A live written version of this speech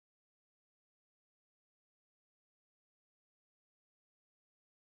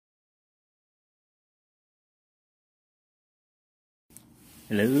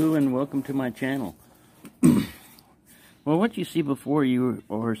Hello and welcome to my channel. Well, what you see before you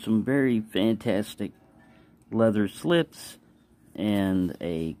are some very fantastic leather slips and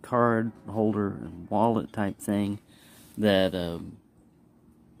a card holder and wallet type thing that a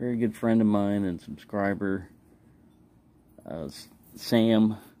very good friend of mine and subscriber,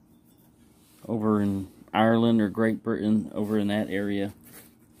 Sam, over in Ireland or Great Britain, over in that area,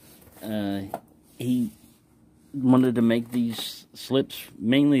 he wanted to make these slips,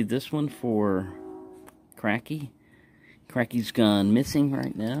 mainly this one for Cracky. Cracky's gone missing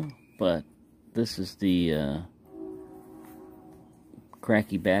right now, but this is the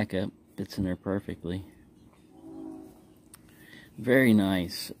Cracky backup. Fits in there perfectly. Very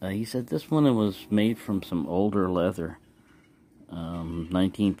nice. He said this one was made from some older leather,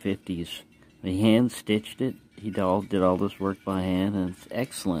 1950s. He hand stitched it. He did all this work by hand, and it's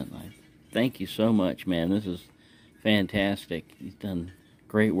excellent. Thank you so much, man. This is fantastic. He's done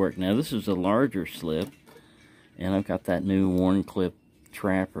great work. Now this is a larger slip, and I've got that new worn clip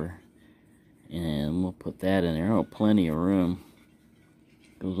trapper, and we'll put that in there. Oh, plenty of room.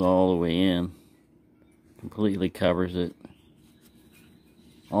 Goes all the way in, completely covers it,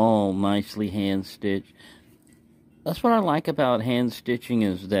 all nicely hand stitched. That's what I like about hand stitching,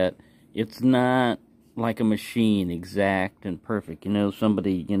 is that it's not like a machine, exact and perfect. You know,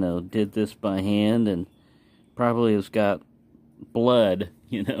 somebody, did this by hand and probably has got blood,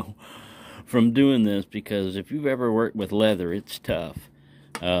 from doing this, because if you've ever worked with leather, it's tough.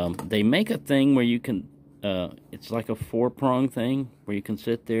 They make a thing where you can, it's like a 4-prong thing where you can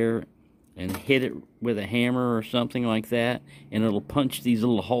sit there and hit it with a hammer or something like that, and it'll punch these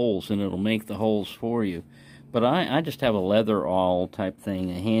little holes, and it'll make the holes for you. But I just have a leather awl type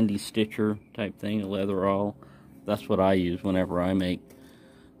thing, a handy stitcher type thing, a leather awl. That's what I use whenever I make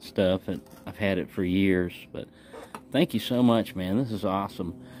stuff, and I've had it for years. But thank you so much, man. This is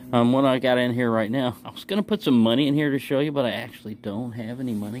awesome. What I got in here right now, I was gonna put some money in here to show you, but I actually don't have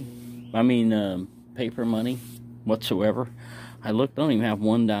any money. I mean, paper money whatsoever. I looked, don't even have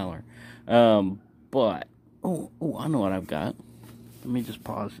 $1. But I know what I've got. Let me just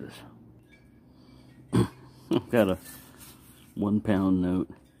pause this. I've got a £1 note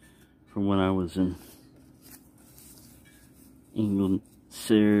from when I was in England.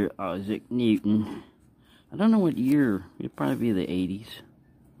 Sir Isaac Newton. I don't know what year. It'd probably be the 80s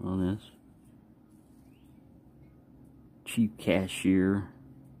on this. Chief Cashier.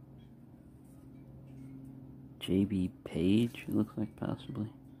 J.B. Page, it looks like, possibly.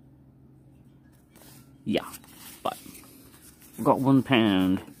 Yeah, but I've got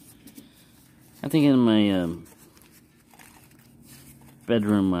 £1. I think in my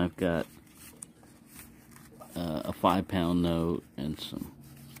bedroom I've got a £5 note and some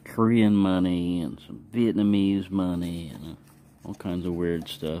Korean money and some Vietnamese money and all kinds of weird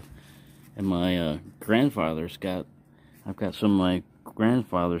stuff. And my grandfather's got, I've got some of my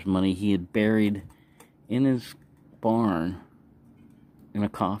grandfather's money he had buried in his barn in a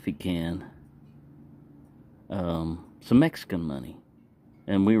coffee can. Some Mexican money.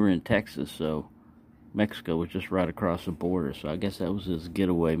 And we were in Texas, so Mexico was just right across the border, so I guess that was his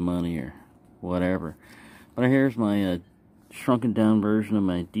getaway money or whatever. But here's my shrunken down version of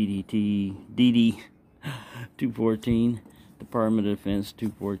my DD 214, Department of Defense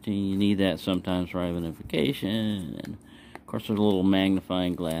 214. You need that sometimes for identification, and of course there's a little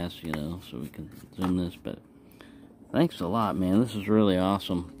magnifying glass, so we can zoom this. But thanks a lot, man. This is really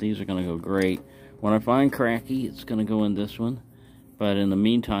awesome. These are going to go great. When I find Cracky, it's going to go in this one. But in the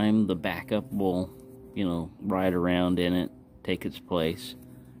meantime, the backup will, ride around in it, take its place.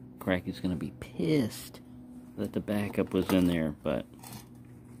 Cracky's going to be pissed that the backup was in there. But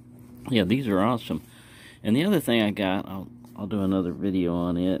yeah, these are awesome. And the other thing I got, I'll do another video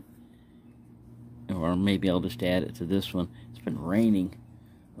on it, or maybe I'll just add it to this one. It's been raining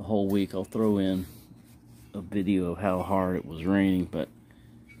the whole week. I'll throw in a video of how hard it was raining. But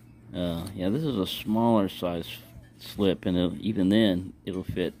yeah, this is a smaller size slip, and even then it'll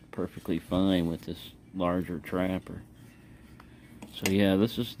fit perfectly fine with this larger trapper. So yeah,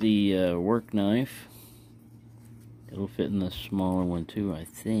 this is the work knife. It'll fit in the smaller one too, I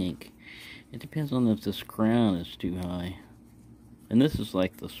think. It depends on if this crown is too high. And this is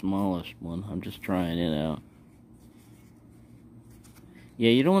like the smallest one. I'm just trying it out.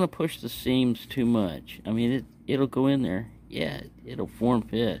 Yeah, you don't want to push the seams too much. I mean, it'll go in there. Yeah, it'll form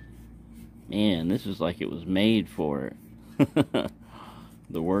fit. Man, this is like it was made for it.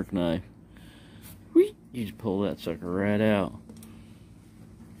 The work knife. Whee! You just pull that sucker right out.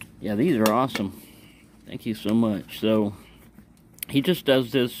 Yeah, these are awesome. Thank you so much. So, he just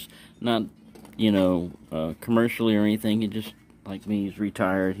does this, not, commercially or anything. He just like me. He's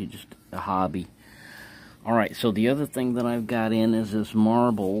retired. He's just a hobby. Alright, so the other thing that I've got in is this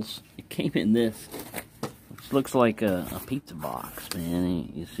Marbles. It came in this. It looks like a pizza box,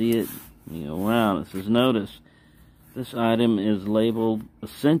 man. You see it? You go, wow, this is notice. This item is labeled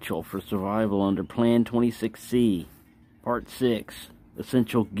Essential for Survival under Plan 26C, Part 6,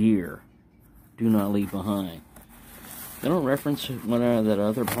 Essential Gear. Do not leave behind. They don't reference whatever that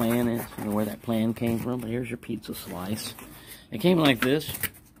other plan is, or where that plan came from, but here's your pizza slice. It came like this.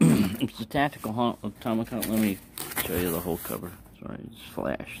 It's the Tactical Tomahawk. Let me show you the whole cover. Sorry, just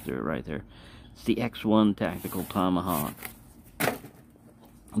flashed through it right there. It's the X-1 Tactical Tomahawk.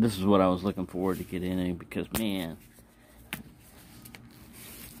 This is what I was looking forward to get in because, man,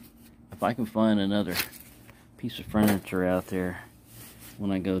 if I can find another piece of furniture out there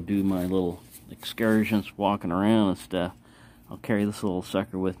when I go do my little excursions, walking around and stuff, I'll carry this little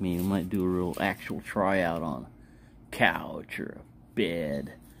sucker with me. We might do a real actual tryout on a couch or a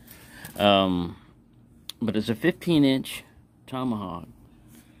bed. But it's a 15-inch Tomahawk,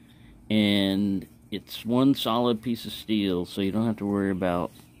 and it's one solid piece of steel, so you don't have to worry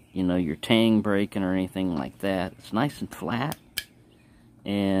about, you know, your tang breaking or anything like that. It's nice and flat,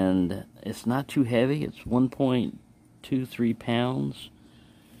 and it's not too heavy. It's 1.23 pounds.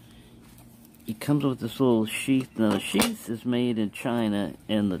 It comes with this little sheath. Now, the sheath is made in China,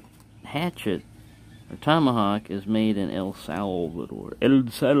 and the hatchet, or tomahawk, is made in El Salvador. El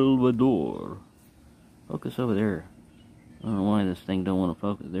Salvador. Focus over there. I don't know why this thing don't want to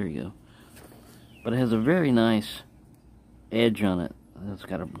focus. There you go. But it has a very nice edge on it. It's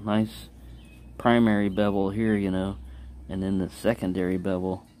got a nice primary bevel here, you know, and then the secondary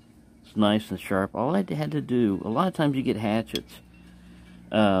bevel. It's nice and sharp. All I had to do, a lot of times you get hatchets,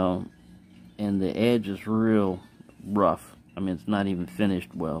 and the edge is real rough. I mean, it's not even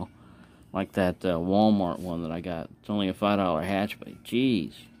finished well. Like that Walmart one that I got. It's only a $5 hatch, but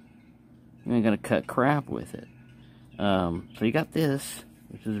geez, you ain't gonna cut crap with it. So you got this,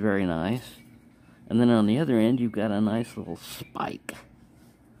 which is very nice. And then on the other end, you've got a nice little spike.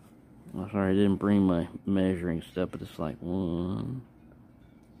 Oh, sorry, I didn't bring my measuring stuff, but it's like one.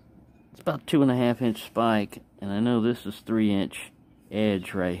 It's about 2.5-inch spike, and I know this is 3-inch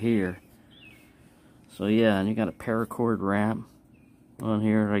edge right here. So yeah, and you got a paracord wrap on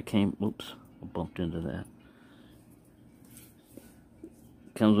here. Oops, I bumped into that.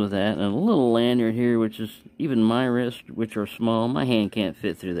 Comes with that, and a little lanyard here, which is even my wrist, which are small. My hand can't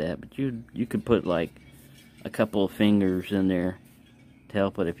fit through that, but you could put like a couple of fingers in there to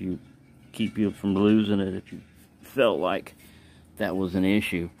help it if you keep you from losing it, if you felt like that was an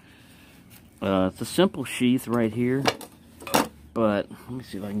issue. It's a simple sheath right here, but let me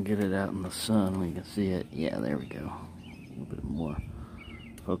see if I can get it out in the sun where you can see it. Yeah, there we go. A little bit more.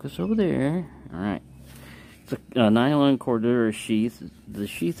 Focus over there. Alright. It's a nylon Cordura sheath. The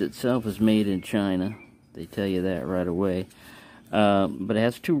sheath itself is made in China. They tell you that right away. But it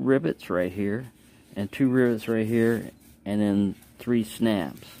has 2 rivets right here, and 2 rivets right here, and then 3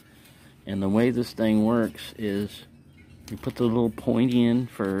 snaps. And the way this thing works is you put the little point in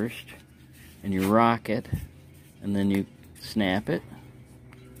first, and you rock it, and then you snap it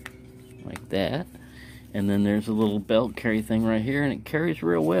like that. And then there's a little belt carry thing right here, and it carries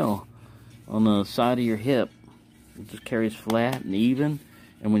real well on the side of your hip. It just carries flat and even,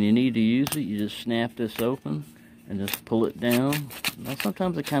 and when you need to use it, you just snap this open and just pull it down. Now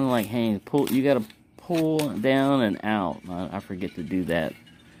sometimes it kind of like hangs. You got to pull down and out. I forget to do that,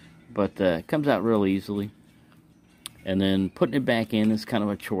 but it comes out real easily. And then putting it back in is kind of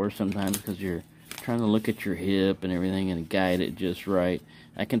a chore sometimes because you're trying to look at your hip and everything and guide it just right.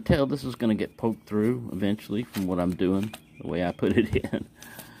 I can tell this is going to get poked through eventually from what I'm doing, the way I put it in.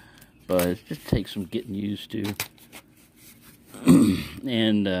 But it just takes some getting used to.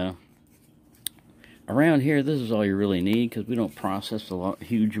 And around here, this is all you really need because we don't process a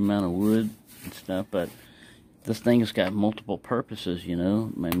huge amount of wood and stuff. But this thing has got multiple purposes, you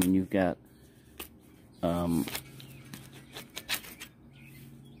know. I mean, you've got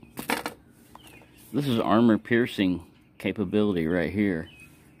this is armor piercing capability right here.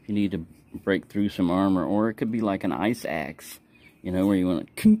 If you need to break through some armor, or it could be like an ice axe, you know, where you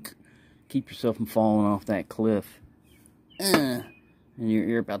want to keep yourself from falling off that cliff. And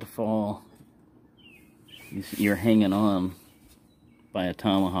you're about to fall. You're hanging on by a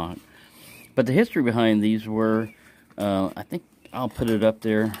tomahawk. But the history behind these were, I think I'll put it up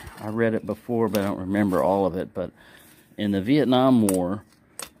there. I read it before, but I don't remember all of it. But in the Vietnam War,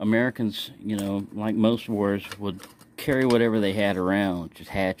 Americans, you know, like most wars, would carry whatever they had around, just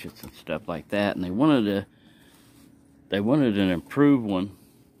hatchets and stuff like that. And they wanted an improved one,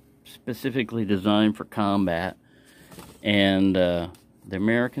 specifically designed for combat. And the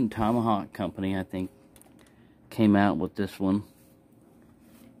American Tomahawk Company, I think, came out with this one.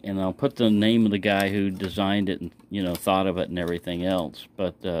 And I'll put the name of the guy who designed it and, you know, thought of it and everything else.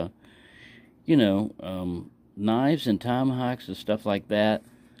 But, you know, knives and tomahawks and stuff like that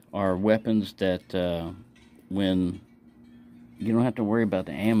are weapons that, when you don't have to worry about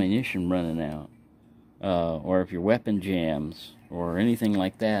the ammunition running out, or if your weapon jams, or anything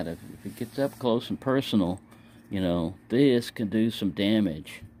like that. If it gets up close and personal, you know, this can do some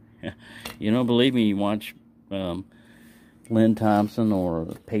damage. You don't believe me, you watch Lynn Thompson or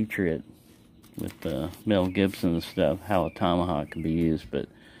Patriot with Mel Gibson and stuff, how a tomahawk can be used. But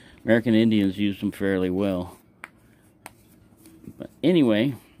American Indians use them fairly well. But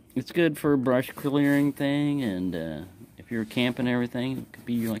anyway, it's good for a brush clearing thing, and if you're camping and everything, it could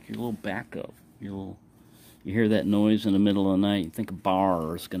be like your little backup. You hear that noise in the middle of the night, you think a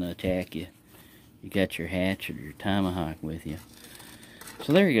bar is going to attack you. You got your hatchet or your tomahawk with you.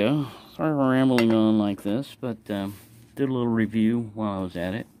 So there you go. Sorry for rambling on like this, but did a little review while I was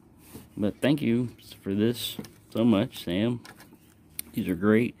at it. But thank you for this so much, Sam. These are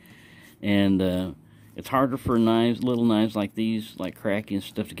great. And it's harder for knives, little knives like these, like cracking and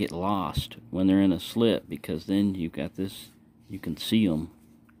stuff, to get lost when they're in a slip, because then you've got this, you can see them,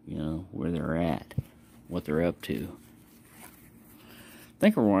 you know, where they're at, what they're up to.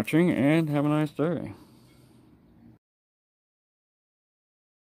 Thank you for watching, and have a nice day.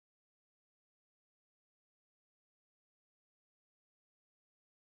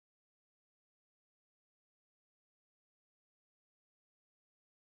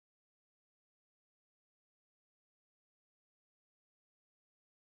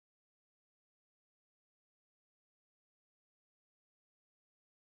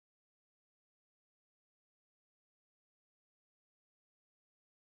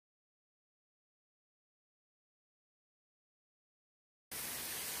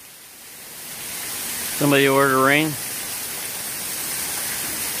 Somebody ordered a ring?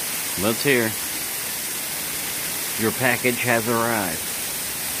 Let's hear. Your package has arrived.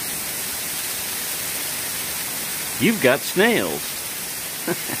 You've got snails.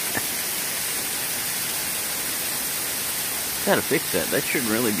 Gotta fix that. That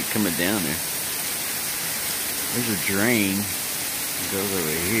shouldn't really be coming down there. There's a drain that goes over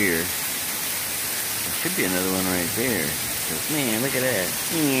here. There should be another one right there. Man, look at that.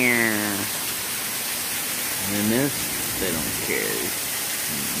 Yeah. And then this, they don't care.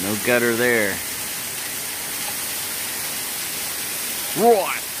 No gutter there.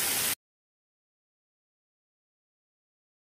 What?